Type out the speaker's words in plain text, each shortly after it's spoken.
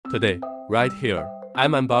Today, right here,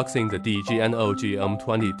 I'm unboxing the DGNOG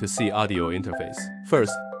UM22C Audio Interface.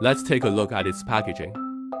 First, let's take a look at its packaging.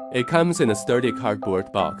 It comes in a sturdy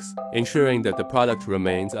cardboard box, ensuring that the product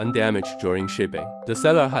remains undamaged during shipping. The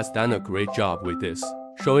seller has done a great job with this,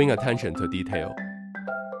 showing attention to detail.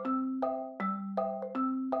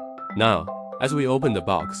 Now, as we open the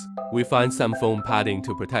box, we find some foam padding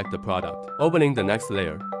to protect the product. Opening the next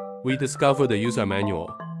layer, we discover the user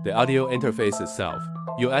manual, the audio interface itself,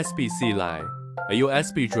 USB-C line, a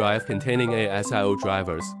USB drive containing ASIO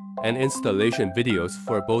drivers, and installation videos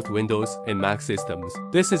for both Windows and Mac systems.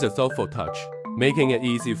 This is a thoughtful touch, making it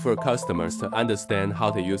easy for customers to understand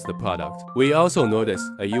how to use the product. We also notice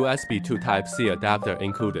a USB 2 Type-C adapter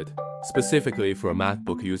included, specifically for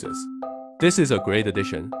MacBook users. This is a great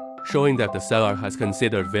addition, showing that the seller has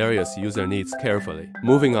considered various user needs carefully.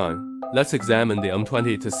 Moving on, let's examine the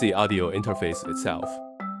UM22C audio interface itself.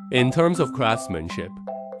 In terms of craftsmanship,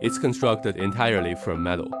 it's constructed entirely from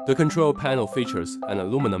metal. The control panel features an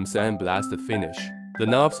aluminum sandblasted finish. The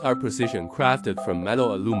knobs are precision crafted from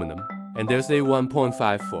metal aluminum, and there's a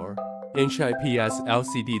 1.54-inch IPS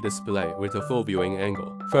LCD display with a full viewing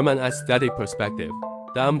angle. From an aesthetic perspective,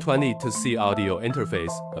 the UM22C audio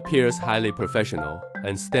interface appears highly professional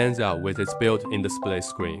and stands out with its built-in display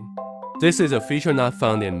screen. This is a feature not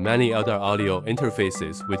found in many other audio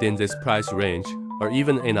interfaces within this price range, or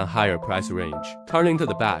even in a higher price range. Turning to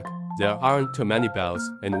the back, there aren't too many bells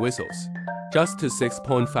and whistles. Just two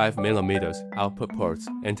 6.5mm output ports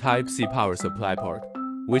and Type-C power supply port,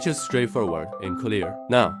 which is straightforward and clear.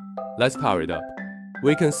 Now, let's power it up.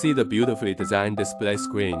 We can see the beautifully designed display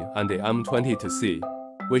screen on the UM22C,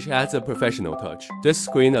 which adds a professional touch. This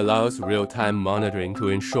screen allows real-time monitoring to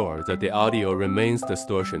ensure that the audio remains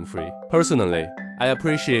distortion-free. Personally, I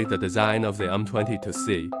appreciate the design of the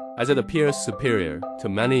UM22C, as it appears superior to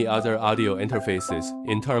many other audio interfaces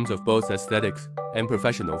in terms of both aesthetics and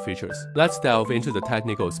professional features. Let's delve into the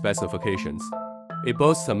technical specifications. It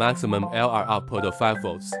boasts a maximum LR output of 5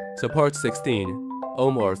 volts, supports 16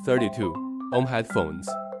 ohm or 32 ohm headphones,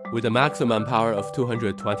 with a maximum power of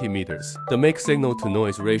 220 meters. The mix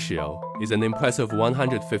signal-to-noise ratio is an impressive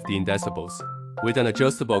 115 decibels, with an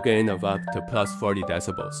adjustable gain of up to plus 40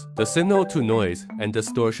 decibels. The signal-to-noise and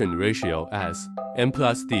distortion ratio S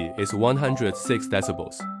M+D is 106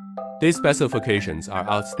 decibels. These specifications are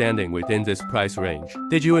outstanding within this price range.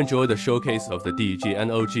 Did you enjoy the showcase of the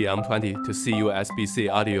DGNOG UM22C USB-C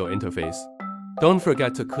audio interface? Don't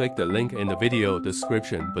forget to click the link in the video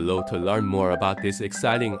description below to learn more about this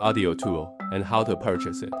exciting audio tool and how to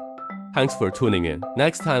purchase it. Thanks for tuning in.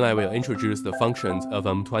 Next time I will introduce the functions of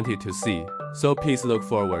UM22C, so please look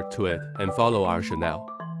forward to it and follow our channel.